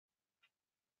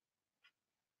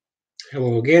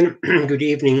Hello again. Good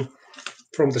evening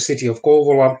from the city of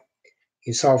Kouvola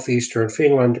in southeastern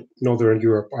Finland, northern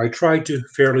Europe. I try to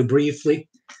fairly briefly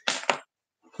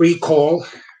recall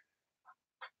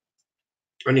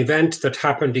an event that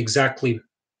happened exactly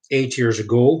 8 years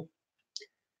ago.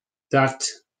 That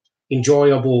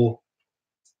enjoyable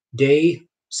day,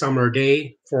 summer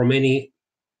day, for many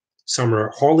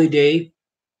summer holiday,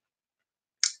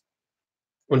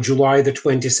 on July the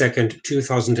 22nd,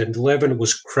 2011,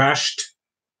 was crushed,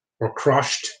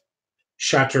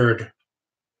 shattered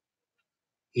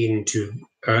into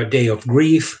a day of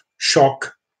grief,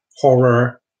 shock,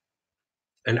 horror,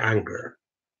 and anger.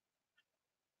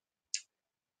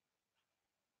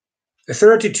 A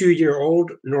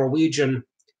 32-year-old Norwegian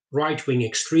right-wing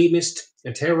extremist,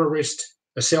 a terrorist,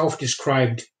 a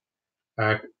self-described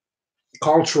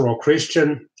cultural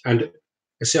Christian, and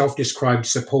a self-described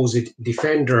supposed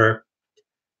defender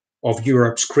of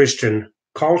Europe's Christian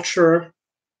culture,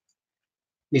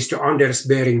 Mr. Anders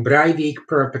Behring Breivik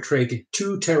perpetrated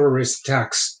two terrorist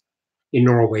attacks in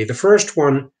Norway. The first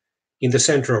one in the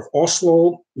center of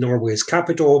Oslo, Norway's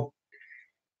capital,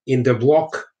 in the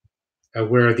block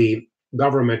where the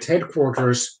government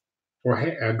headquarters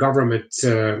or government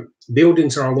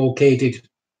buildings are located.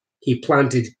 He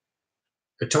planted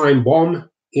a time bomb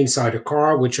inside a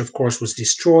car, which of course was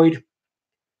destroyed.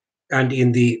 And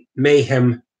in the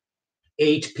mayhem,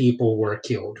 8 people were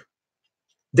killed.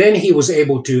 Then he was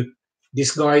able to,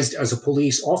 disguised as a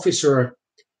police officer,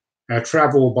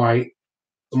 travel by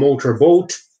a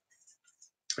motorboat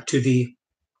to the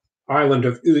island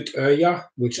of Utøya,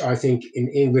 which I think in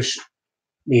English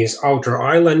means outer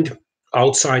island,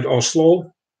 outside Oslo,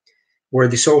 where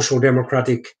the Social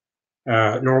Democratic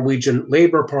Norwegian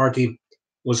Labour Party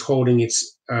was holding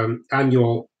its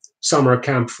annual summer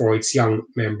camp for its young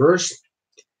members.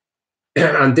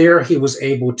 And there he was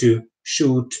able to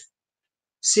shoot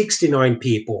 69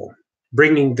 people,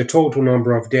 bringing the total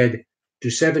number of dead to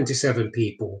 77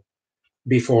 people,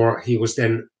 before he was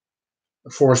then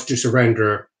forced to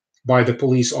surrender by the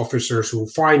police officers who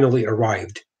finally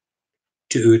arrived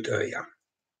to Utøya.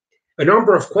 A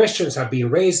number of questions have been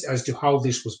raised as to how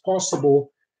this was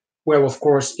possible. Well, of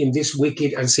course, in this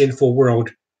wicked and sinful world,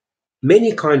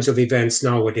 many kinds of events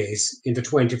nowadays in the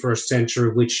 21st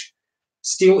century, which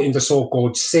still in the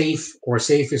so-called safe or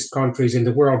safest countries in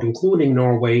the world, including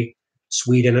Norway,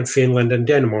 Sweden, and Finland, and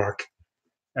Denmark,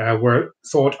 were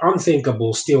thought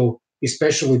unthinkable still,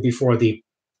 especially before the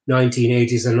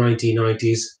 1980s and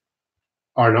 1990s,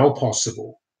 are now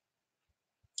possible.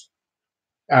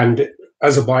 And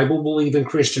as a Bible-believing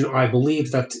Christian, I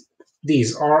believe that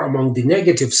these are among the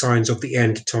negative signs of the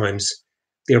end times,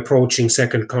 the approaching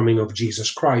second coming of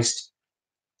Jesus Christ,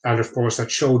 and of course that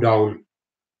showdown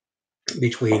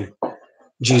between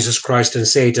Jesus Christ and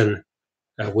Satan,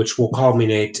 which will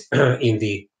culminate in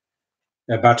the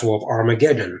Battle of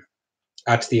Armageddon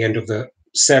at the end of the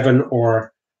 7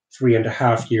 or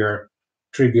 3.5 year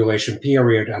tribulation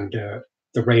period and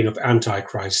the reign of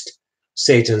Antichrist,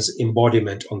 Satan's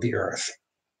embodiment on the earth.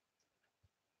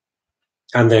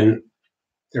 And then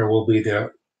there will be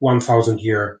the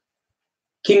 1,000-year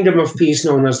kingdom of peace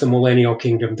known as the millennial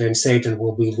kingdom. Then Satan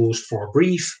will be loosed for a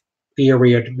brief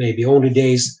period, maybe only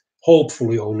days,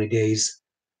 hopefully only days,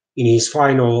 in his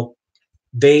final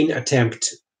vain attempt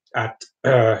at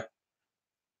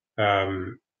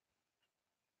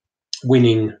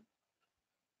winning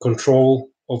control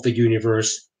of the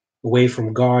universe away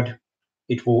from God.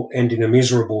 It will end in a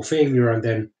miserable failure, and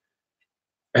then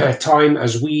time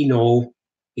as we know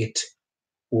it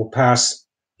will pass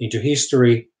into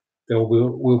history. There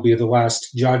will be the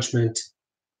last judgment,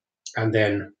 and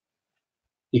then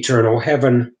eternal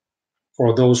heaven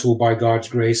for those who by God's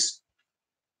grace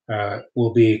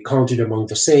will be counted among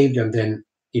the saved, and then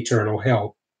eternal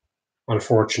hell,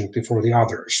 unfortunately, for the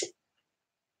others.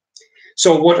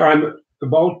 So what I'm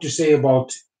about to say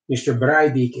about Mr.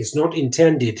 Breivik is not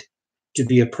intended to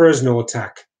be a personal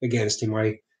attack against him.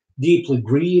 I deeply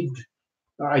grieve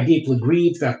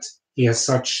that he has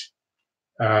such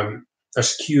a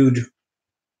skewed,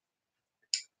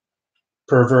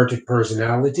 perverted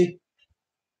personality.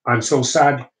 I'm so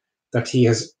sad that he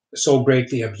has so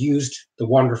greatly abused the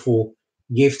wonderful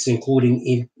gifts,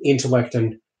 including intellect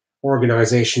and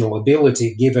organizational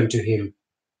ability, given to him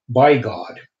by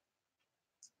God.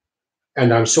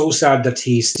 And I'm so sad that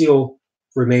he still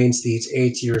remains these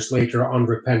 8 years later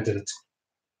unrepentant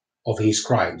of his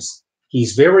crimes.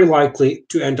 He's very likely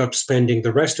to end up spending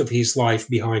the rest of his life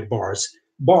behind bars,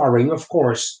 barring, of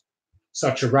course,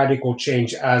 such a radical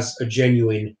change as a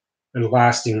genuine and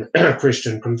lasting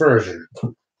Christian conversion,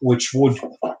 which would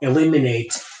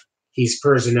eliminate his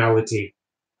personality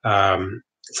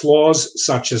flaws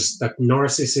such as that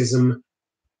narcissism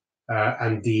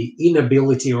and the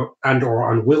inability or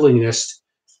unwillingness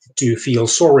to feel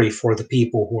sorry for the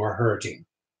people who are hurting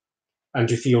and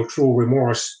to feel true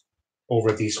remorse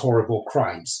over these horrible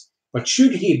crimes. But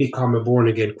should he become a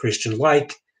born-again Christian,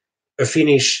 like a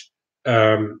Finnish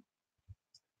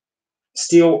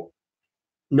still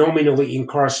nominally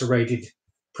incarcerated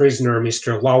prisoner,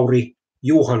 Mr. Lauri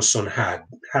Johansson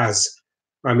has.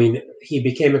 I mean, he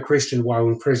became a Christian while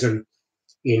in prison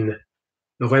in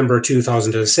November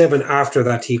 2007. After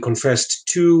that, he confessed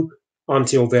 2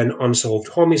 until then unsolved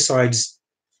homicides.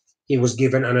 He was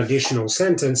given an additional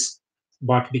sentence,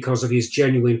 but because of his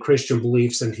genuine Christian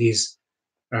beliefs and his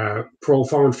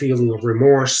profound feeling of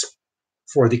remorse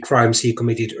for the crimes he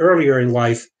committed earlier in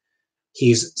life,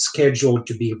 he's scheduled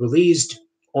to be released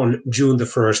on June the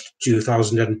 1st,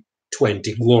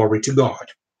 2020. Glory to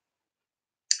God.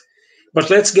 But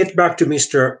let's get back to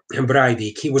Mr.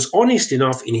 Breivik. He was honest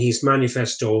enough in his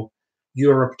manifesto,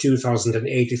 Europe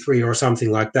 2083 or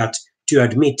something like that, to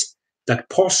admit that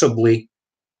possibly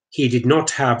he did not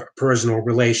have a personal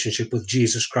relationship with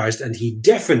Jesus Christ, and he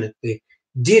definitely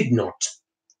did not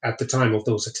at the time of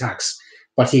those attacks.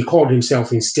 But he called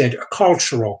himself instead a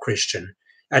cultural Christian,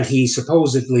 and he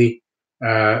supposedly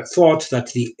thought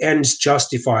that the ends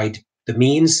justified the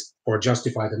means, or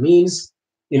justify the means.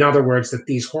 In other words, that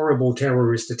these horrible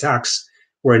terrorist attacks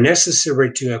were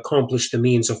necessary to accomplish the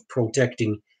means of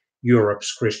protecting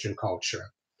Europe's Christian culture.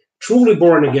 Truly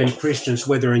born-again Christians,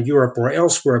 whether in Europe or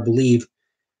elsewhere, believe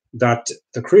that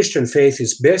the Christian faith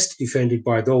is best defended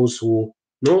by those who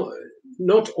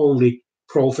not only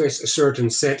profess a certain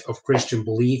set of Christian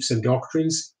beliefs and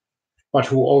doctrines, but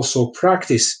who also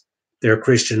practice their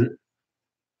Christian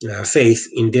faith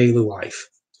in daily life,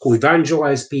 who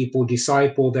evangelize people,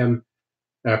 disciple them,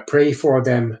 pray for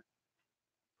them,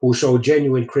 who show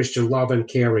genuine Christian love and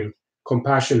caring,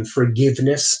 compassion,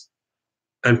 forgiveness,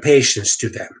 and patience to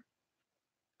them,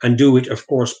 and do it, of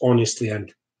course, honestly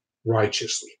and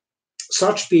righteously.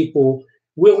 Such people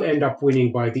will end up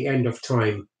winning by the end of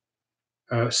time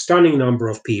a stunning number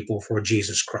of people for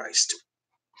Jesus Christ.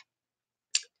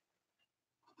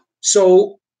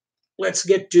 So let's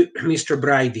get to Mr.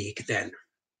 Breivik then.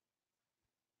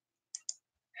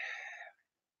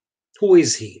 Who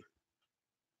is he?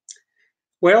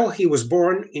 Well, he was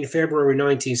born in February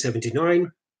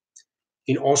 1979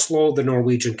 in Oslo, the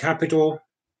Norwegian capital,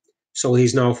 so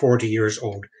he's now 40 years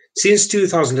old. Since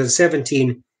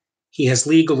 2017, he has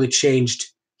legally changed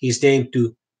his name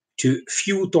to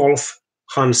Fjutolf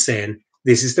Hansen.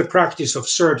 This is the practice of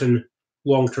certain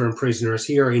long-term prisoners.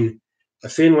 Here in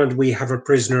Finland, we have a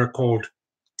prisoner called,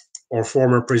 or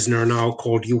former prisoner now,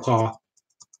 called Juha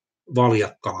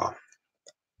Valjakkala,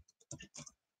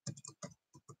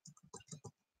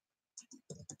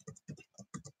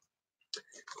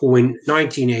 who in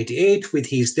 1988, with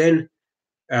his then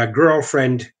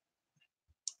girlfriend,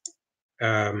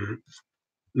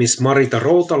 Miss Marita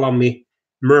Routalammi,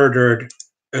 murdered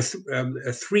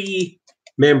three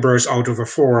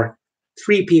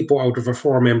people out of a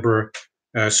four-member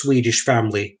Swedish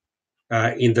family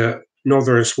in the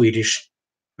northern Swedish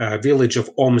village of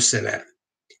Omsele.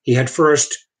 He had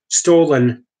first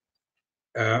stolen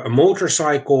a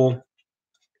motorcycle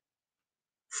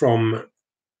from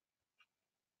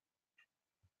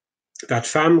that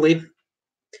family.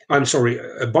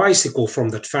 A bicycle from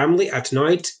that family at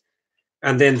night.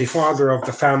 And then the father of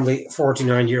the family,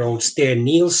 49-year-old Sten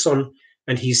Nilsson,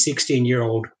 and his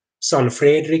 16-year-old son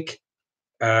Fredrik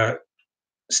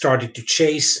started to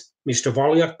chase Mr.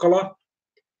 Valjakkala.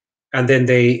 And then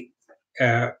they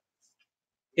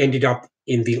ended up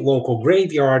in the local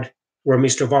graveyard where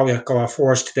Mr. Valjakkala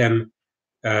forced them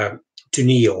to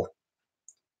kneel,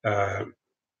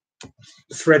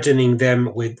 threatening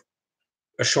them with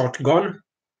a shotgun.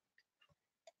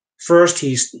 First,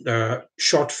 he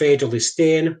shot fatally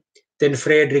Sten. Then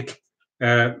Fredrik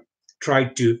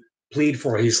tried to plead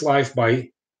for his life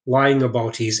by lying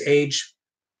about his age.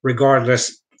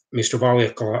 Regardless, Mr.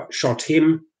 Valjakkala shot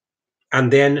him.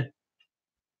 And then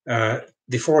the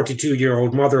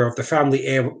 42-year-old mother of the family,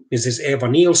 Mrs. Eva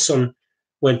Nilsson,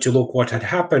 went to look what had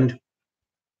happened.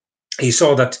 He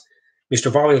saw that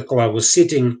Mr. Valjakkala was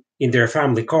sitting in their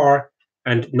family car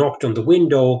and knocked on the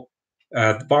window.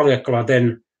 Valjakkala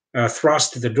then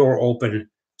thrust the door open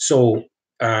so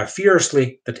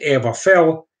fiercely that Eva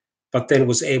fell, but then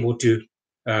was able to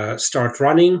start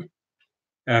running.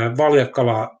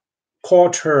 Valjakkala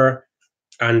caught her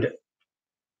and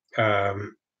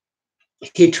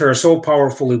hit her so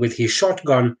powerfully with his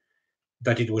shotgun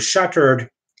that it was shattered,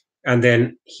 and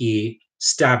then he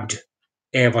stabbed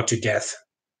Eva to death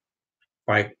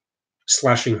by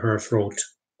slashing her throat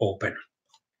open.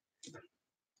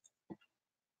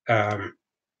 And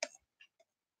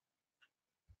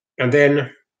then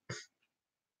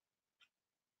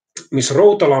Miss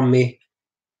Routalammi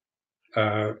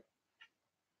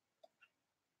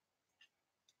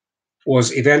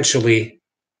was eventually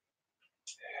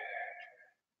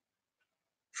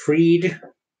freed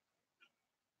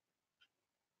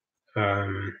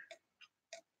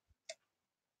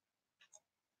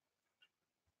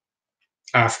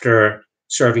after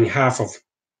serving half of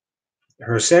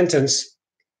her sentence.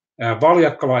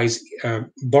 Valjakkala is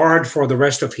barred for the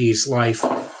rest of his life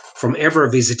from ever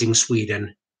visiting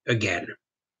Sweden again.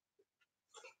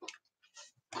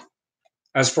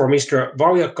 As for Mr.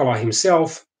 Valjakkala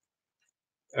himself,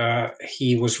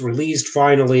 he was released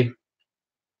finally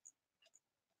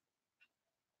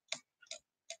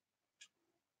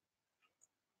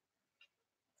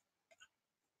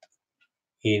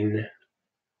in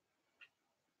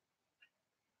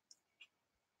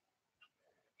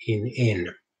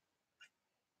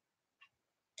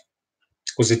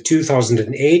was it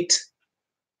 2008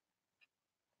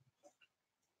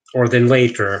 or then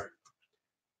later,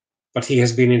 but he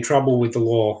has been in trouble with the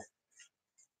law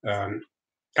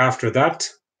after that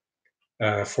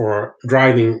for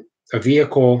driving a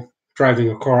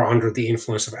car under the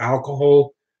influence of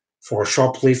alcohol, for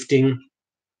shoplifting,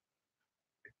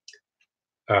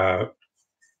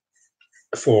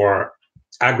 for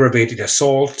aggravated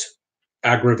assault,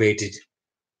 aggravated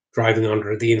driving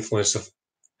under the influence of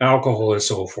alcohol, and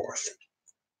so forth.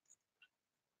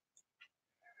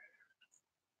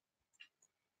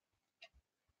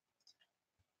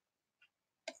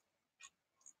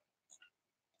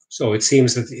 So it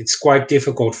seems that it's quite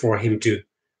difficult for him to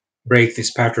break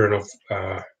this pattern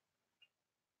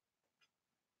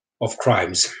of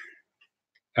crimes.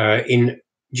 In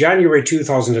January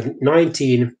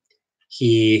 2019,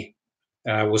 he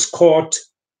was caught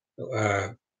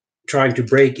trying to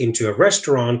break into a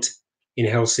restaurant in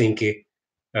Helsinki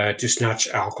to snatch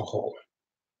alcohol.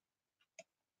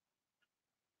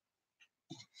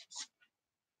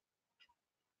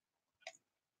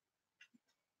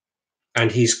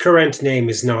 And his current name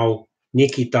is now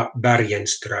Nikita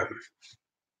Bergenström.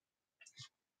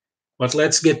 But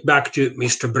let's get back to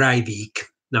Mr. Breivik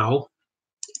now.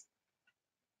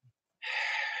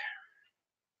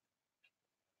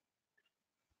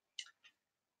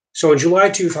 So in July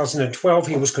 2012,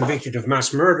 he was convicted of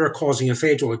mass murder causing a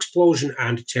fatal explosion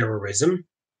and terrorism.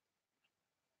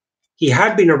 He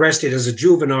had been arrested as a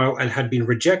juvenile and had been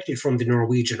rejected from the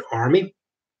Norwegian army.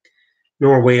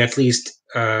 Norway, at least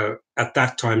at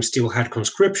that time, still had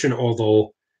conscription,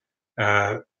 although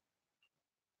after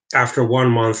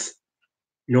 1 month,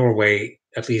 Norway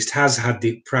at least has had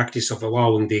the practice of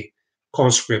allowing the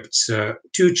conscripts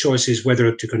two choices,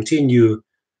 whether to continue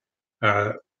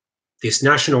this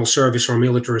national service or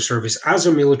military service as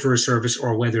a military service,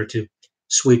 or whether to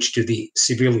switch to the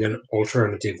civilian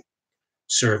alternative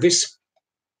service.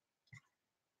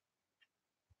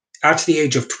 At the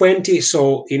age of 20,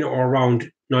 so in or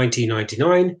around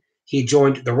 1999, he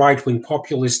joined the right-wing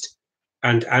populist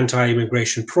and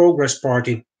anti-immigration Progress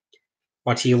Party,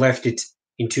 but he left it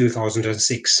in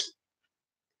 2006.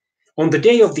 On the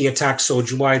day of the attack, so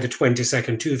July the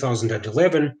 22nd,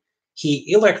 2011, he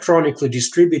electronically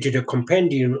distributed a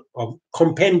compendium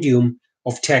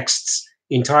of texts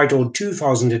entitled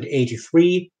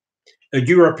 2083, A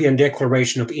European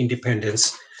Declaration of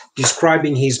Independence,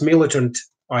 describing his militant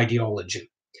ideology.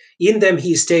 In them,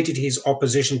 he stated his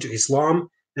opposition to Islam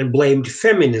and blamed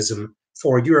feminism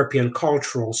for European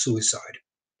cultural suicide.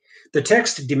 The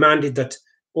text demanded that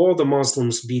all the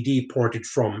Muslims be deported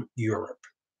from Europe.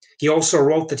 He also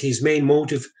wrote that his main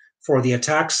motive for the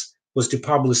attacks was to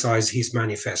publicize his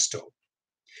manifesto.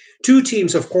 Two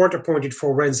teams of court-appointed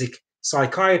forensic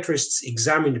psychiatrists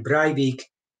examined Breivik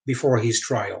before his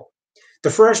trial. The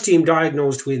first team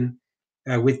diagnosed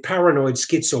with paranoid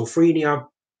schizophrenia,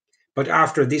 but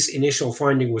after this initial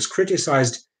finding was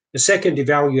criticized, the second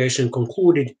evaluation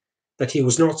concluded that he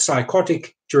was not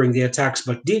psychotic during the attacks,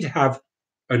 but did have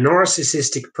a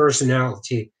narcissistic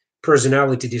personality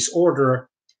disorder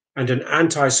and an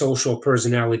antisocial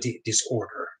personality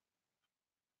disorder.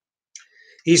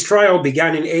 His trial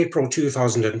began in April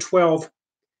 2012,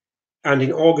 and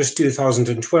in August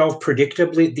 2012,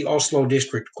 predictably, the Oslo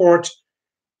District Court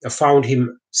found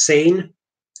him sane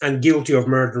and guilty of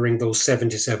murdering those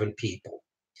 77 people.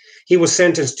 He was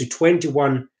sentenced to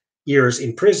 21 years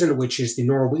in prison, which is the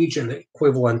Norwegian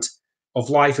equivalent of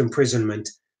life imprisonment.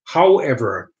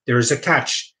 However, there is a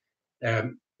catch.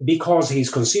 Because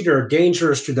he's considered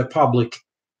dangerous to the public,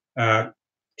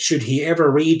 should he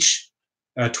ever reach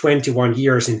 21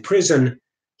 years in prison,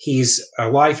 his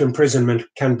life imprisonment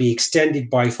can be extended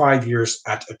by 5 years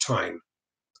at a time,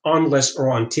 unless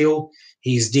or until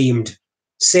he's deemed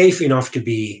safe enough to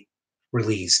be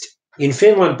released. In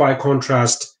Finland, by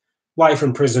contrast, life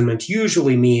imprisonment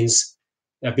usually means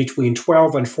between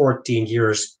 12 and 14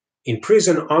 years in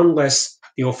prison, unless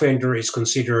the offender is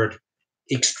considered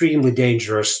extremely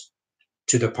dangerous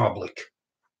to the public.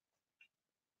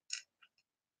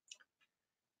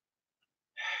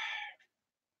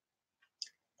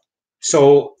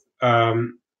 So,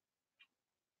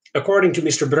 according to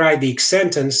Mr. Breivik's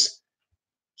sentence,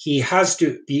 he has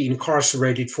to be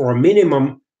incarcerated for a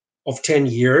minimum of 10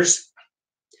 years,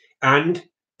 and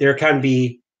there can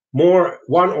be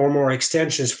one or more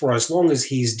extensions for as long as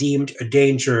he's deemed a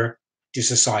danger to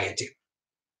society.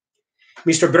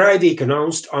 Mr. Breivik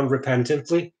announced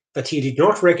unrepentantly that he did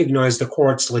not recognize the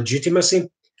court's legitimacy.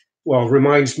 Well,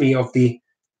 reminds me of the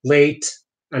late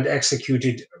and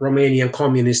executed Romanian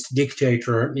communist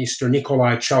dictator, Mr.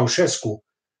 Nicolae Ceausescu,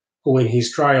 who in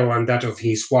his trial and that of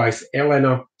his wife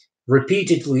Elena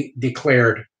repeatedly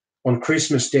declared on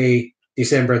Christmas Day,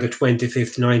 December the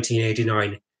 25th,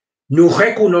 1989, "Nu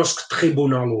recunosc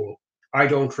tribunalul," I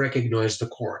don't recognize the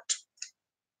court,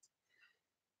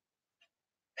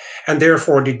 and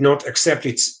therefore did not accept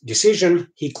its decision.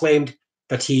 He claimed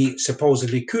that he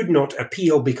supposedly could not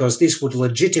appeal because this would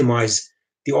legitimize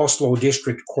the Oslo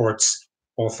District Court's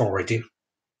authority.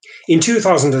 In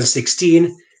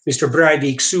 2016, Mr.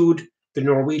 Breivik sued the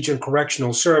Norwegian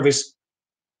Correctional Service,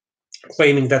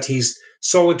 claiming that his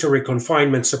solitary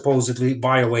confinement supposedly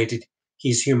violated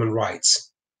his human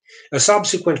rights. A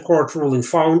subsequent court ruling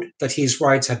found that his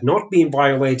rights had not been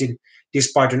violated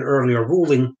despite an earlier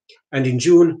ruling, and in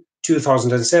June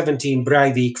 2017,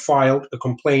 Breivik filed a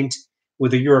complaint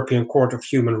with the European Court of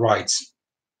Human Rights,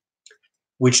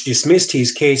 which dismissed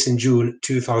his case in June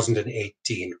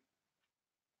 2018.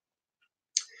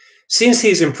 Since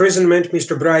his imprisonment,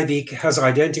 Mr. Breivik has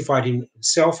identified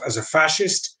himself as a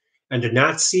fascist and a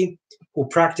Nazi who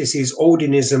practices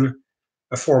Odinism,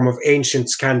 a form of ancient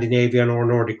Scandinavian or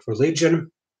Nordic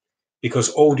religion,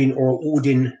 because Odin or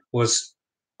Odin was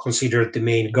considered the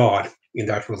main god in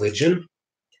that religion,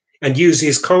 and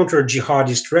uses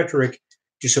counter-jihadist rhetoric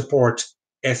to support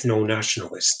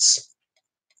ethno-nationalists.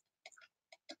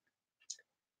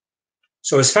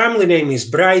 So his family name is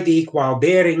Breivik, while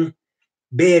Bering,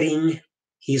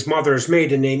 his mother's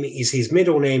maiden name, is his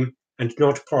middle name and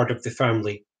not part of the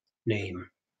family name.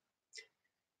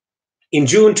 In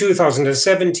June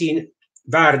 2017,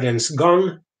 Verdens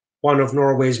Gang, one of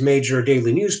Norway's major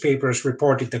daily newspapers,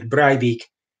 reported that Breivik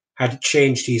had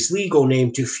changed his legal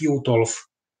name to Fjotolf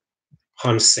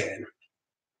Hansen.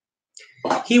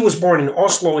 He was born in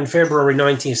Oslo in February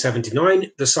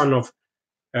 1979, the son of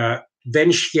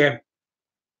Vensje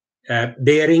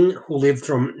Bering, who lived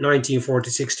from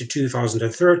 1946 to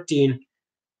 2013,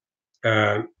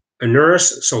 a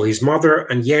nurse, so his mother,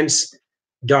 and Jens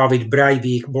David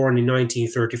Breivik, born in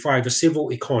 1935, a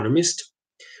civil economist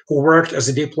who worked as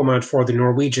a diplomat for the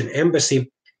Norwegian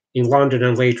embassy in London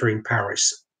and later in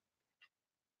Paris.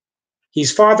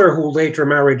 His father, who later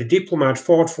married a diplomat,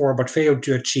 fought for but failed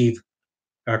to achieve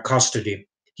custody.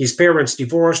 His parents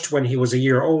divorced when he was a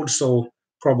year old, so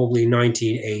probably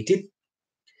 1980.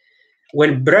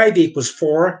 When Breivik was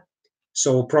 4,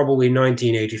 so probably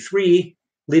 1983,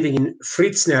 living in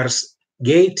Fritzner's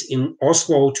Gate in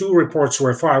Oslo, 2 reports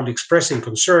were filed expressing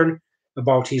concern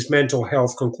about his mental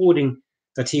health, concluding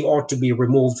that he ought to be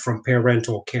removed from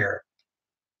parental care.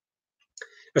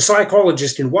 A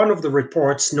psychologist in one of the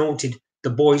reports noted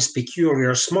the boy's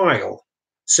peculiar smile,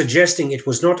 suggesting it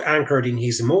was not anchored in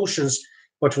his emotions,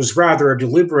 but was rather a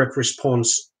deliberate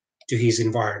response to his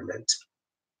environment.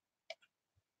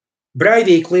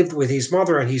 Breivik lived with his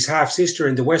mother and his half-sister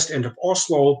in the west end of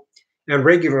Oslo and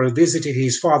regularly visited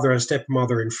his father and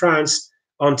stepmother in France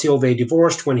until they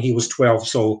divorced when he was 12,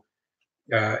 so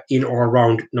in or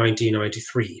around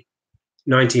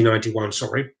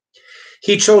 1991.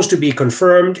 He chose to be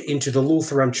confirmed into the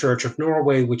Lutheran Church of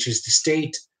Norway, which is the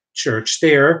state church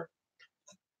there.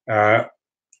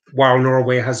 While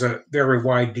Norway has a very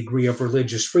wide degree of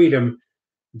religious freedom,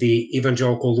 the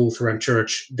Evangelical Lutheran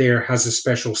Church there has a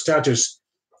special status,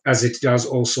 as it does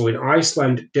also in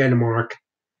Iceland, Denmark,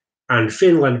 and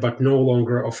Finland, but no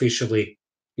longer officially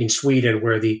in Sweden,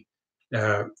 where the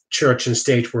church and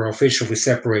state were officially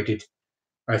separated,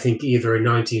 I think either in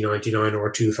 1999 or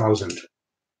 2000.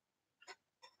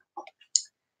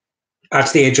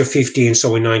 At the age of 15,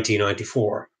 so in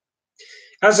 1994.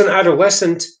 As an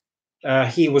adolescent,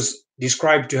 he was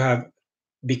described to have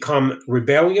become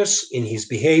rebellious in his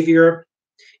behavior.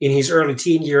 In his early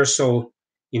teen years, so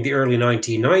In the early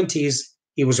 1990s,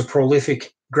 he was a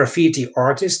prolific graffiti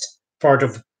artist, part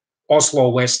of Oslo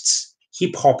West's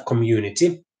hip-hop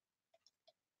community.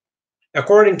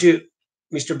 According to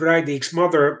Mr. Breivik's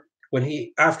mother,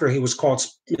 after he was caught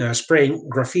spraying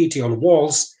graffiti on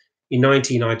walls in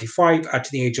 1995 at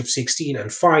the age of 16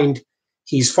 and fined,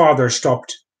 his father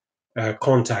stopped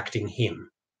contacting him.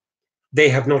 They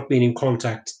have not been in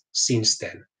contact since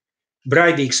then.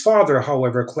 Breivik's father,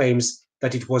 however, claims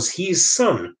that it was his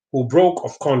son who broke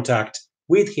off contact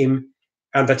with him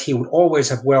and that he would always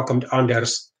have welcomed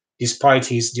Anders despite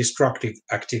his destructive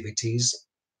activities.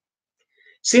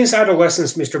 Since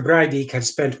adolescence, Mr. Breivik had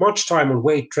spent much time on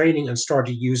weight training and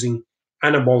started using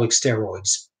anabolic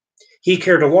steroids. He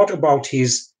cared a lot about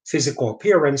his physical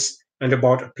appearance and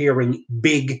about appearing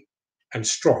big and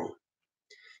strong.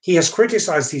 He has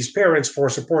criticized his parents for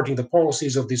supporting the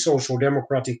policies of the Social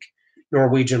Democratic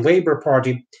Norwegian Labour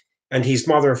Party and his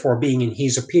mother for being, in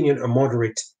his opinion, a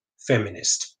moderate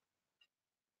feminist.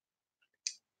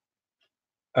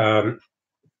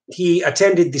 He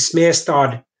attended the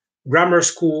Smestad Grammar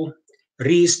School,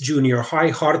 Ries Junior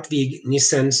High, Hartvig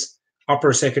Nissens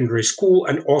Upper Secondary School,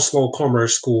 and Oslo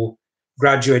Commerce School,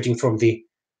 graduating from the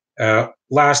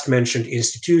last mentioned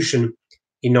institution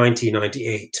in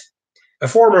 1998. A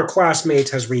former classmate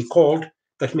has recalled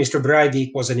that Mr.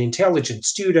 Breivik was an intelligent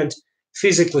student,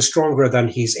 physically stronger than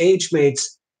his age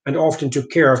mates, and often took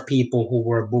care of people who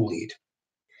were bullied.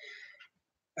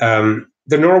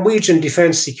 The Norwegian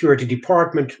Defense Security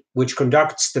Department, which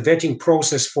conducts the vetting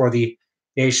process for the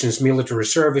nation's military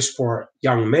service for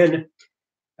young men,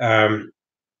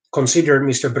 considered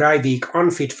Mr. Breivik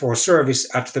unfit for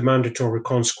service at the mandatory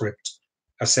conscript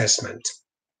assessment.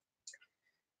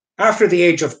 After the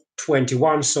age of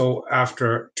 21, so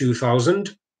after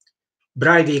 2000,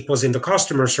 Breivik was in the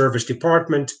customer service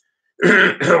department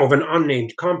of an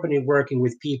unnamed company, working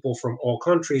with people from all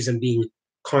countries and being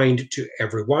kind to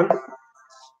everyone.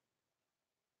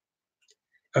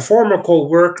 A former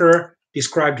co-worker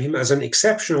described him as an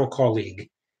exceptional colleague,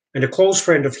 and a close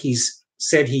friend of his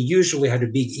said he usually had a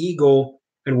big ego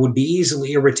and would be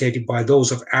easily irritated by those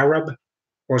of Arab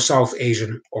or South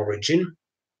Asian origin.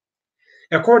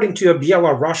 According to a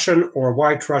Belarusian or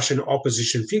White Russian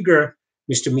opposition figure,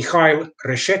 Mr. Mikhail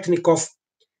Reshetnikov,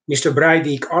 Mr.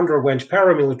 Breivik underwent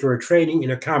paramilitary training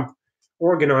in a camp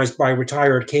organized by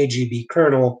retired KGB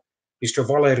Colonel Mr.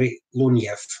 Valery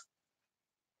Lunev.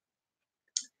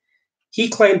 He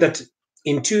claimed that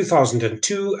in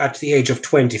 2002, at the age of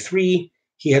 23,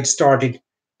 he had started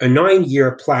a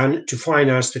 9-year plan to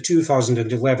finance the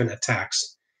 2011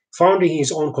 attacks, founding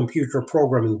his own computer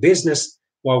programming business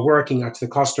while working at the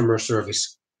customer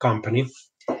service company.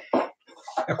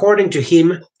 According to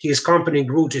him, his company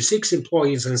grew to 6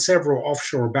 employees and several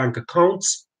offshore bank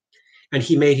accounts, and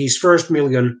he made his first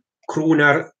million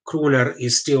kroner. Kroner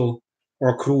is still,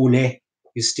 or krone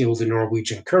is still the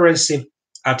Norwegian currency,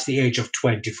 at the age of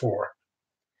 24.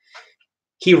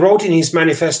 He wrote in his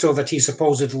manifesto that he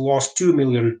supposedly lost 2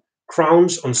 million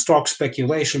crowns on stock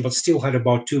speculation, but still had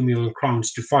about 2 million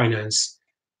crowns to finance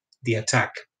the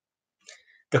attack.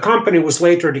 The company was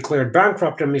later declared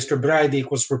bankrupt, and Mr.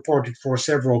 Breivik was reported for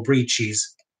several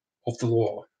breaches of the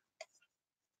law.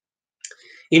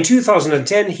 In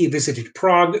 2010, he visited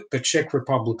Prague, the Czech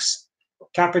Republic's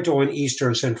capital in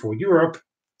Eastern Central Europe,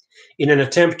 in an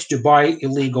attempt to buy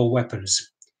illegal weapons.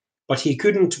 But he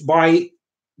couldn't buy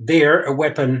there a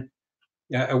weapon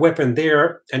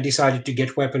there, and decided to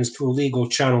get weapons through legal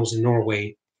channels in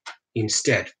Norway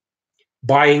instead,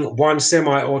 buying one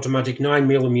semi-automatic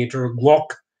 9mm Glock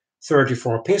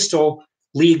 34 pistol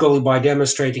legally by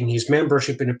demonstrating his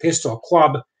membership in a pistol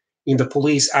club in the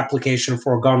police application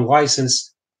for a gun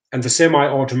license, and the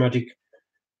semi-automatic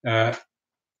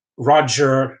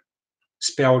Roger,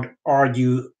 spelled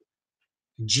R-U-G-E-R.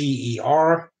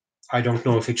 I don't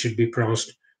know if it should be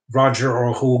pronounced Roger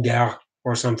or Ruger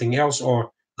or something else,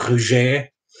 or Ruger,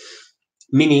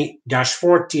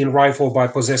 Mini-14 rifle by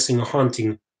possessing a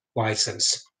hunting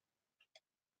license.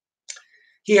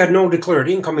 He had no declared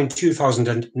income in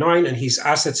 2009, and his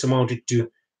assets amounted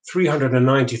to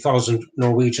 390,000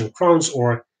 Norwegian crowns,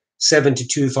 or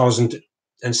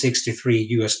 72,063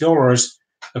 US dollars,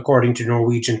 according to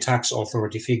Norwegian tax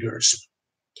authority figures.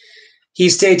 He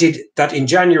stated that in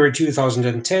January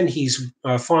 2010, his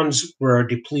funds were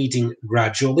depleting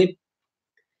gradually.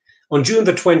 On June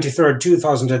the 23rd,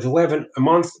 2011, a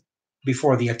month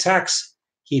before the attacks,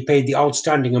 he paid the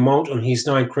outstanding amount on his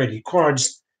 9 credit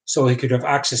cards so he could have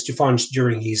access to funds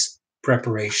during his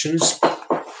preparations.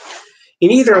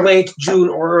 In either late June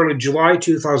or early July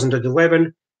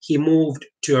 2011, he moved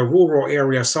to a rural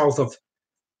area south of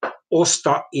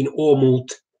Osta in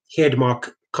Åmot,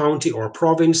 Hedmark County or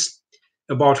province,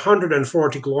 about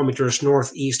 140 kilometers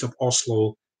northeast of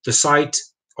Oslo, the site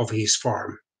of his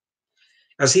farm.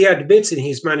 As he admits in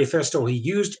his manifesto, he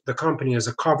used the company as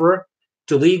a cover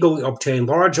to legally obtain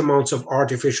large amounts of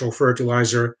artificial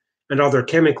fertilizer and other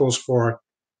chemicals for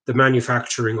the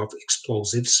manufacturing of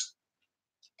explosives.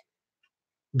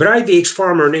 Breivik's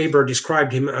farmer neighbor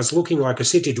described him as looking like a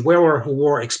city dweller who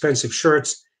wore expensive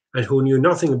shirts and who knew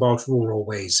nothing about rural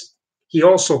ways. He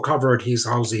also covered his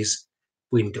house's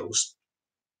windows.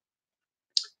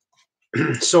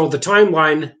 So the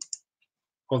timeline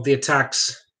of the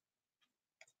attacks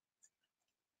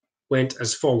went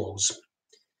as follows.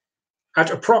 At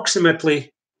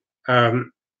approximately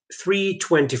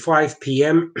 3:25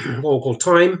 p.m. local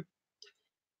time,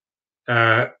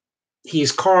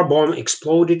 his car bomb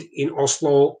exploded in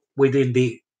Oslo within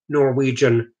the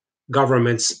Norwegian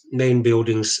government's main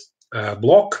buildings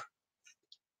block.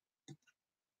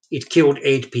 It killed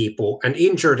 8 people and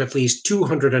injured at least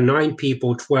 209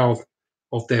 people, 12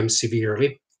 of them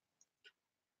severely.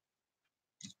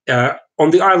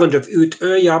 On the island of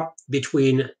Utøya,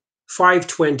 between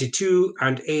 5:22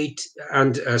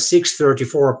 and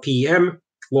 6:34 p.m.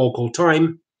 local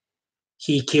time,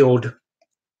 he killed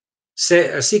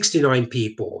 69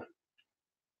 people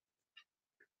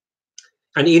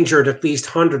and injured at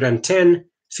least 110,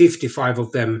 55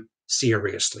 of them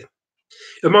seriously.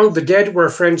 Among the dead were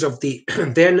friends of the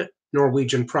then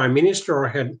Norwegian Prime Minister or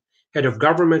head of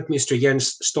government, Mr.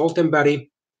 Jens Stoltenberg,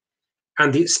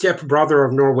 and the stepbrother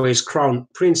of Norway's crown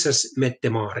princess,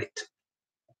 Mette-Marit.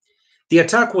 The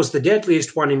attack was the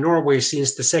deadliest one in Norway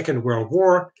since the Second World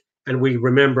War, and we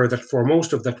remember that for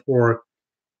most of that war,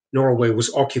 Norway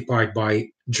was occupied by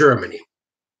Germany.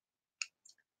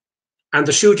 And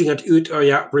the shooting at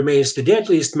Utøya remains the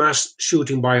deadliest mass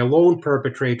shooting by a lone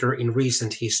perpetrator in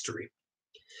recent history.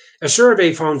 A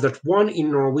survey found that 1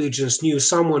 in Norwegians knew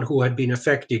someone who had been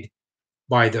affected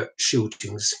by the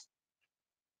shootings.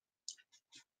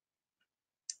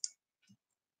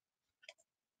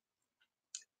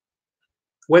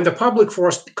 When the public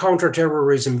force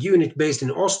counterterrorism unit based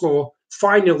in Oslo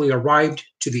finally arrived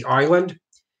to the island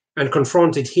and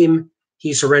confronted him,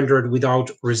 he surrendered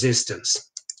without resistance.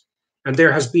 And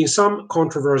there has been some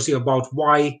controversy about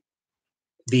why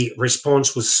the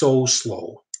response was so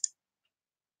slow.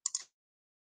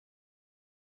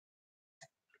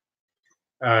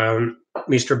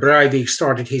 Mr. Breivik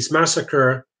started his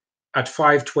massacre at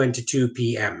 5:22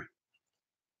 p.m.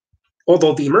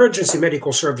 Although the emergency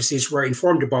medical services were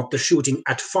informed about the shooting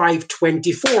at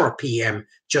 5:24 p.m.,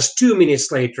 just 2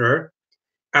 minutes later,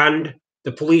 and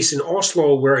the police in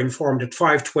Oslo were informed at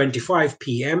 5:25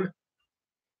 p.m.,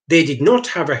 they did not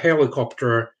have a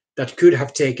helicopter that could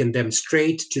have taken them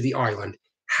straight to the island.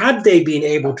 Had they been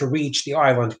able to reach the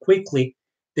island quickly,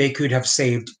 they could have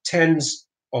saved tens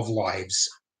of lives.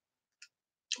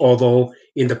 Although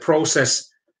in the process,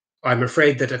 I'm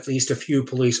afraid that at least a few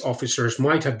police officers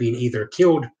might have been either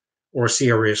killed or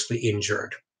seriously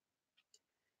injured.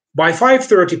 By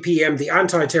 5:30 p.m., the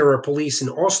anti-terror police in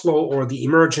Oslo, or the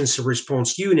emergency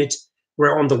response unit,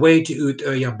 were on the way to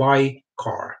Utøya by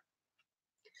car.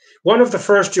 One of the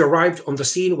first to arrive on the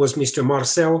scene was Mr.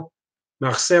 Marcel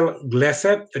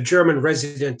Gleffe, a German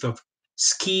resident of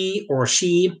Ski or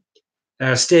Ski,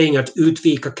 staying at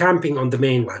Utvika camping on the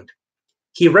mainland.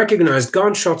 He recognized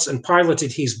gunshots and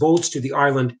piloted his boats to the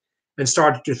island and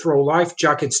started to throw life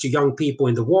jackets to young people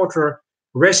in the water,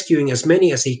 rescuing as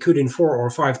many as he could in 4 or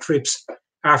 5 trips,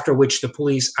 after which the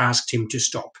police asked him to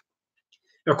stop.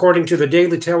 According to the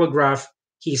Daily Telegraph,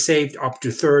 he saved up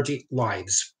to 30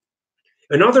 lives.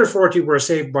 Another 40 were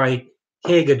saved by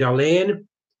Hege Dahlén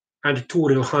and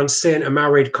Toril Hansen, a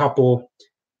married couple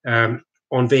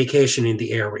on vacation in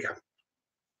the area.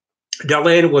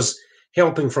 Dahlén was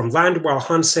helping from land, while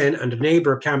Hansen and a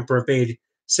neighbor camper made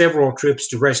several trips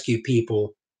to rescue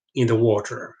people in the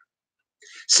water.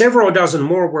 Several dozen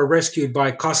more were rescued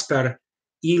by Kasper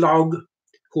Ilaug,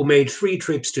 who made 3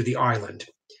 trips to the island.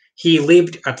 He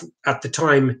lived at the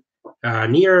time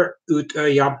near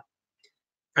Utøya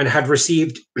and had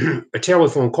received a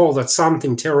telephone call that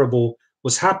something terrible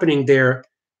was happening there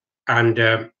and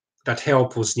that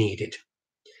help was needed.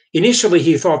 Initially,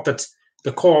 he thought that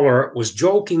the caller was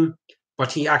joking,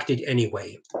 but he acted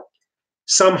anyway.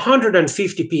 Some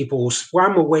 150 people who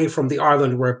swam away from the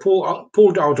island were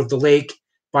pulled out of the lake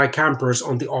by campers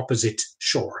on the opposite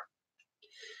shore.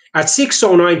 At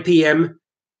 6:09 p.m.,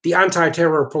 the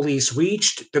anti-terror police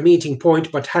reached the meeting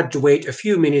point but had to wait a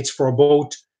few minutes for a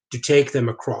boat to take them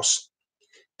across.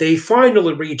 They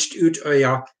finally reached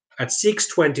Utøya at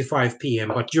 6:25 p.m.,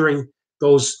 but during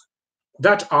those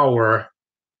that hour,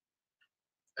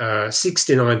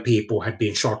 69 people had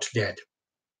been shot dead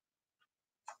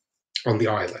on the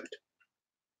island.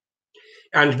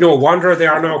 And no wonder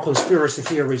there are now conspiracy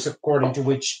theories according to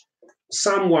which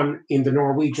someone in the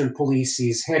Norwegian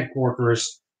police's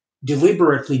headquarters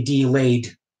deliberately delayed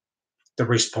the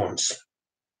response.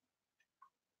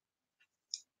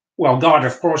 Well, God,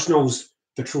 of course, knows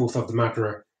the truth of the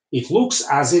matter. It looks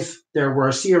as if there were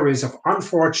a series of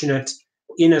unfortunate,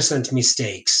 innocent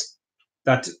mistakes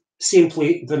that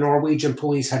simply the Norwegian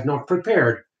police had not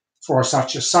prepared for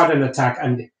such a sudden attack,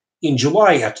 and in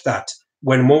July at that,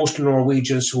 when most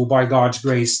Norwegians who, by God's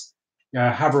grace,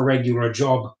 have a regular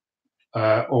job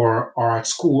or are at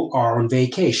school are on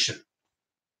vacation.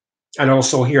 And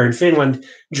also here in Finland,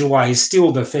 July is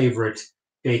still the favorite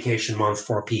vacation month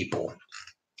for people.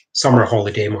 Summer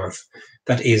holiday month,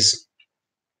 that is.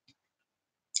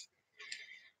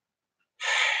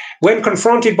 When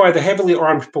confronted by the heavily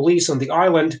armed police on the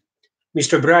island,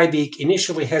 Mr. Breivik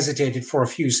initially hesitated for a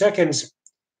few seconds.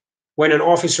 When an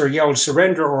officer yelled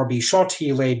surrender or be shot,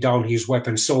 he laid down his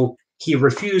weapon. So he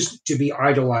refused to be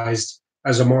idolized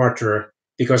as a martyr,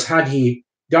 because had he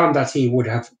done that, he would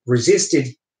have resisted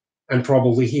and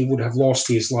probably he would have lost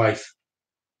his life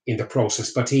in the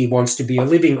process. But he wants to be a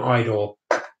living idol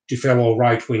to fellow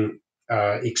right-wing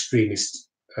extremists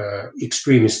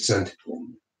and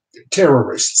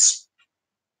terrorists.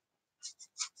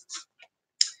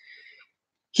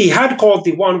 He had called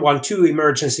the 112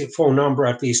 emergency phone number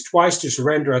at least twice to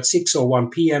surrender at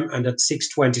 6:01 p.m. and at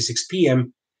 6:26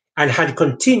 p.m. and had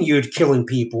continued killing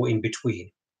people in between.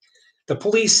 The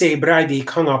police say Breivik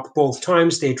hung up both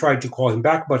times. They tried to call him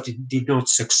back, but it did not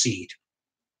succeed.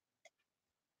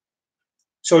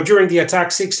 So during the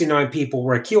attack, 69 people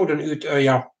were killed in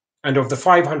Utöya, and of the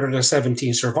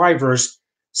 517 survivors,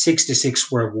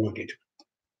 66 were wounded.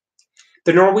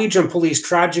 The Norwegian police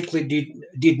tragically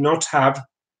did not have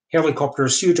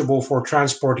helicopters suitable for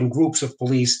transporting groups of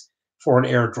police for an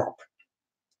airdrop.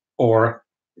 Or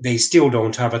they still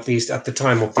don't have, at least at the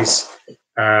time of this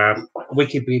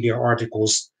Wikipedia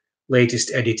article's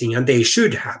latest editing, and they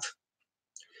should have.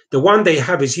 The one they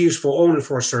have is useful only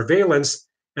for surveillance,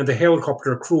 and the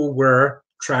helicopter crew were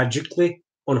tragically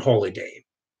on holiday.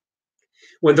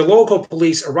 When the local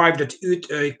police arrived at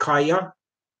Utöya,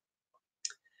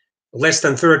 less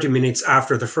than 30 minutes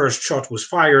after the first shot was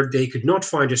fired, they could not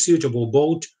find a suitable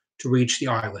boat to reach the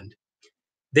island.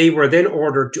 They were then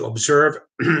ordered to observe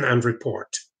and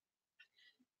report.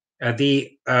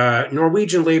 The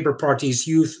Norwegian Labour Party's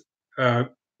youth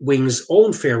wing's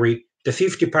own ferry, the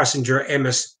 50-passenger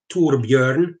MS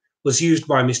Torbjörn, was used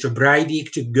by Mr.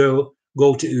 Breivik to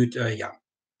go to Utöya.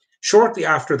 Shortly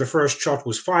after the first shot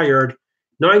was fired,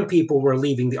 9 people were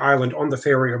leaving the island on the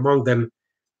ferry, among them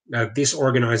this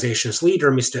organization's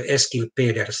leader, Mr. Eskil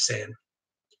Pedersen.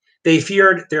 They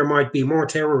feared there might be more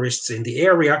terrorists in the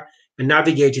area and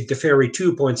navigated the ferry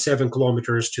 2.7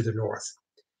 kilometers to the north.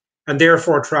 And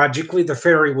therefore, tragically, the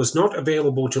ferry was not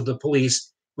available to the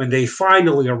police when they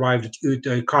finally arrived at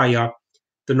Utöya,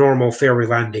 the normal ferry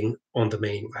landing on the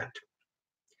mainland.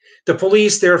 The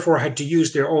police therefore had to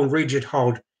use their own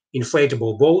rigid-hulled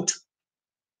inflatable boat.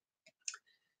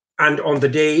 And on the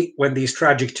day when these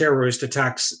tragic terrorist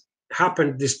attacks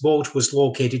happened, this boat was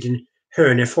located in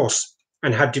Hönefoss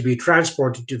and had to be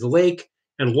transported to the lake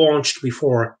and launched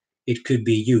before it could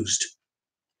be used.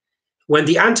 When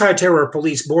the anti-terror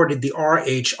police boarded the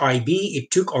RHIB,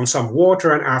 it took on some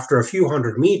water, and after a few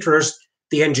hundred meters,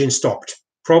 the engine stopped,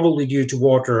 probably due to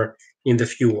water in the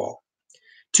fuel.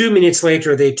 2 minutes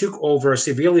later, they took over a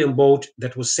civilian boat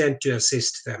that was sent to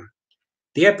assist them.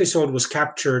 The episode was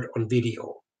captured on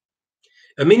video.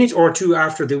 A minute or two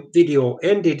after the video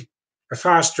ended, a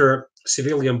faster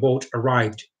civilian boat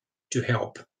arrived to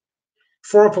help.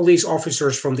 4 police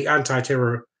officers from the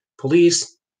anti-terror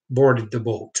police boarded the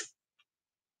boat.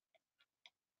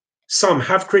 Some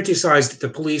have criticized the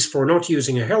police for not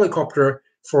using a helicopter,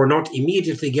 for not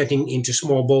immediately getting into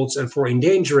small boats, and for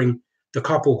endangering the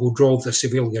couple who drove the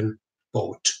civilian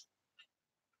boat.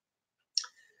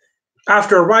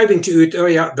 After arriving to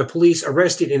Utöya, the police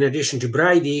arrested, in addition to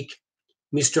Breivik,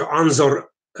 Mr. Anzor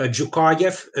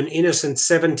Jukayev, an innocent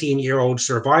 17-year-old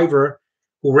survivor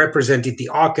who represented the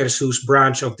Akershus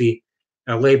branch of the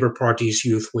Labour Party's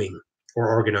youth wing or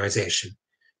organization.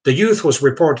 The youth was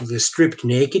reportedly stripped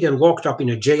naked and locked up in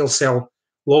a jail cell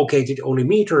located only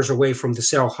meters away from the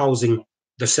cell housing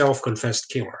the self-confessed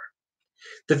killer.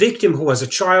 The victim, who as a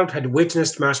child had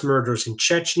witnessed mass murders in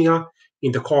Chechnya,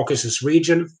 in the Caucasus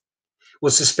region,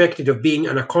 was suspected of being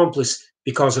an accomplice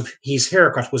because of his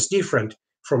haircut was different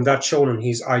from that shown on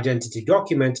his identity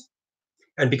document,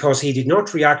 and because he did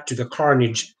not react to the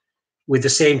carnage with the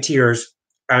same tears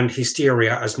and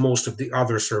hysteria as most of the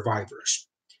other survivors.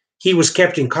 He was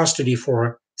kept in custody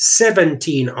for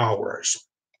 17 hours.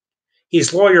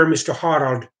 His lawyer, Mr.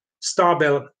 Harald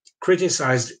Stabel,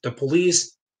 criticized the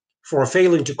police for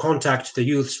failing to contact the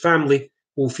youth's family,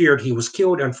 who feared he was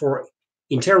killed, and for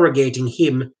interrogating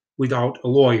him without a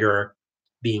lawyer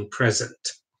being present.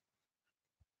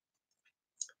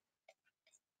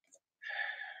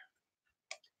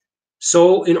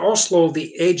 So in Oslo,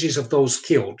 the ages of those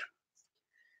killed.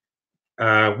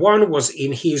 One was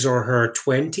in his or her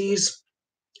 20s,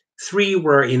 3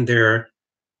 were in their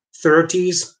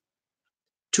 30s,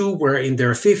 2 were in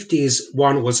their 50s,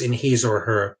 1 was in his or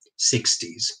her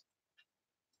 60s.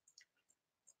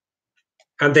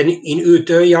 And then in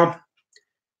Utøya,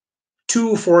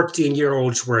 2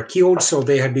 14-year-olds were killed, so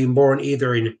they had been born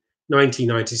either in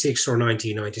 1996 or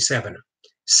 1997.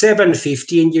 7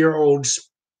 15-year-olds,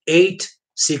 8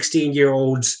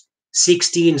 16-year-olds,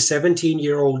 16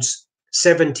 17-year-olds,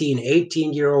 17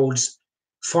 18-year-olds,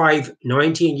 5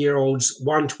 19-year-olds,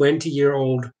 1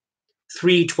 20-year-old,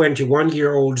 3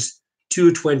 21-year-olds,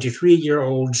 2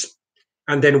 23-year-olds,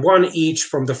 and then 1 each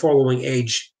from the following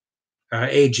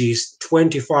ages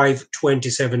 25,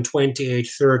 27, 28,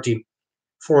 30,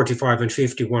 45, and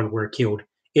 51 were killed.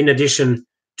 In addition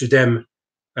to them,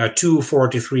 2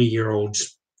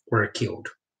 43-year-olds were killed.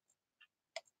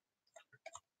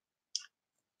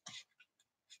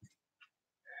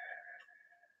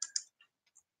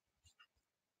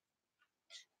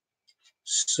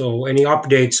 So any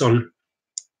updates on,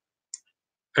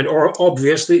 and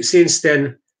obviously since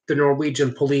then, the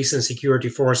Norwegian police and security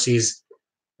forces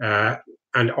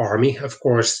and army, of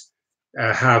course,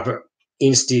 have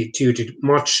instituted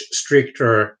much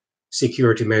stricter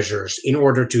security measures in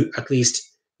order to at least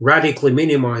radically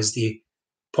minimize the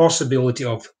possibility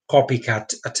of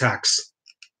copycat attacks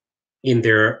in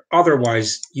their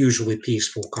otherwise usually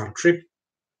peaceful country.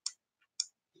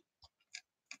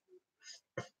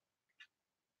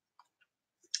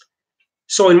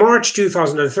 So in March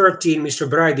 2013, Mr.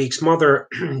 Breivik's mother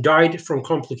died from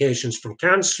complications from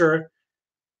cancer.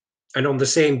 And on the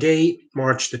same day,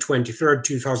 March the 23rd,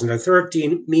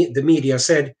 2013, the media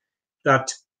said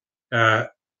that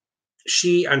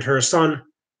she and her son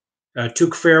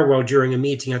took farewell during a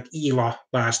meeting at Ila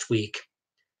last week.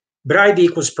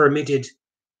 Breivik was permitted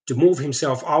to move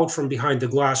himself out from behind the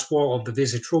glass wall of the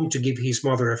visit room to give his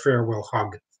mother a farewell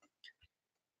hug.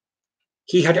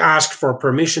 He had asked for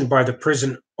permission by the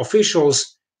prison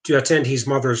officials to attend his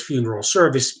mother's funeral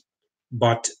service,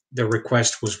 but the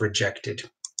request was rejected.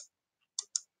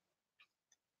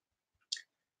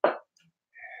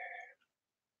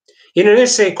 In an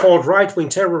essay called Right-Wing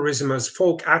Terrorism as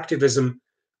Folk Activism,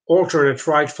 alternate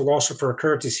right philosopher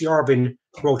Curtis Yarvin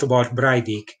wrote about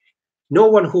Breivik. No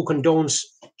one who condones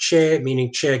Che,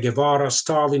 meaning Che Guevara,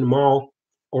 Stalin, Mao,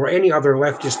 or any other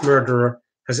leftist murderer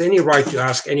has any right to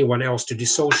ask anyone else to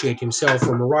dissociate himself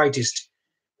from a rightist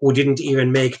who didn't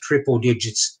even make triple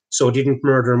digits, so didn't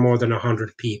murder more than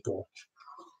 100 people.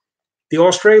 The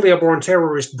Australia-born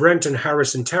terrorist Brenton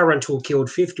Harrison Tarrant, who killed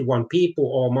 51 people,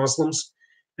 all Muslims,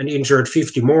 and injured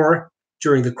 50 more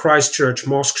during the Christchurch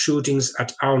mosque shootings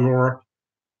at Al-Noor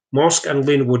Mosque and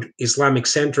Linwood Islamic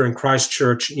Centre in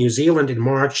Christchurch, New Zealand in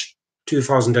March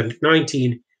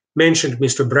 2019, mentioned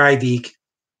Mr. Breivik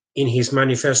in his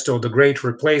manifesto, The Great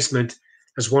Replacement,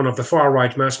 as one of the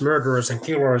far-right mass murderers and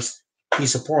killers he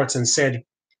supports, and said,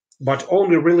 but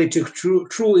only really took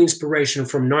true inspiration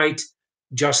from Knight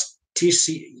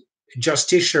Justiciar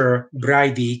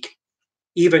Breivik,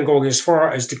 even going as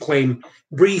far as to claim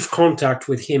brief contact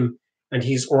with him and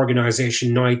his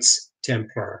organization Knights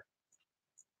Templar.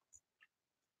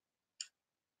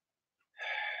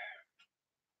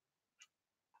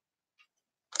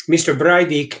 Mr.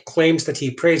 Breivik claims that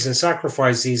he prays and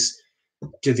sacrifices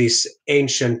to this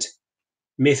ancient,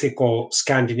 mythical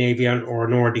Scandinavian or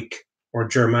Nordic or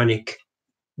Germanic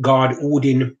god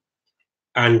Odin,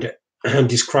 and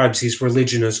describes his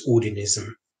religion as Odinism.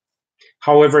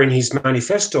 However, in his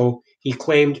manifesto, he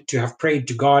claimed to have prayed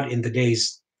to God in the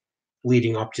days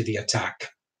leading up to the attack.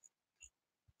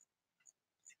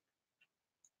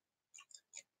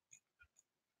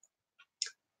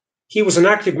 He was an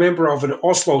active member of an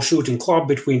Oslo shooting club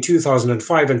between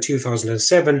 2005 and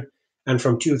 2007, and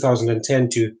from 2010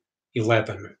 to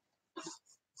 11.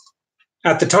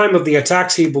 At the time of the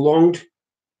attacks, he belonged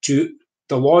to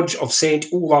the Lodge of St.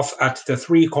 Olaf at the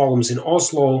Three Columns in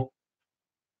Oslo,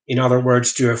 in other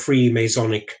words, to a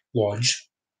Freemasonic lodge.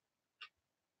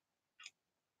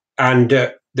 And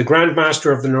the Grand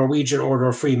Master of the Norwegian Order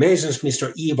of Freemasons,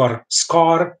 Mr. Ivar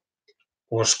Skar,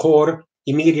 or Skor,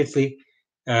 immediately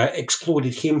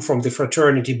excluded him from the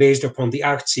fraternity based upon the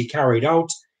acts he carried out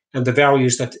and the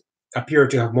values that appear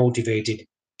to have motivated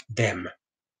them.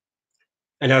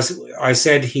 And as I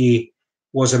said, he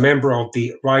was a member of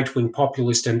the right-wing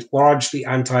populist and largely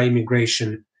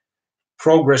anti-immigration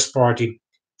Progress Party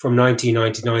from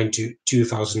 1999 to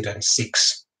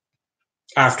 2006.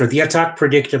 After the attack,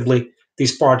 predictably,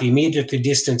 this party immediately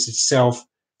distanced itself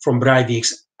from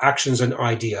Breivik's actions and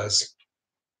ideas.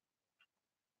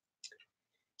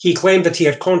 He claimed that he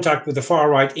had contact with the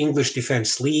far-right English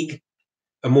Defence League,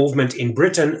 a movement in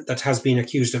Britain that has been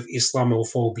accused of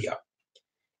Islamophobia.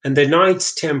 And the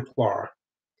Knights Templar,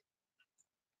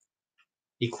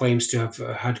 he claims to have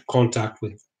had contact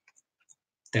with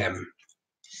them.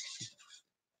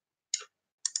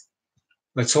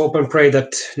 Let's hope and pray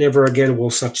that never again will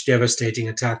such devastating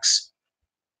attacks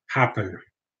happen,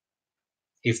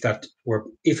 if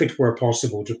it were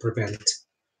possible to prevent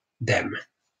them.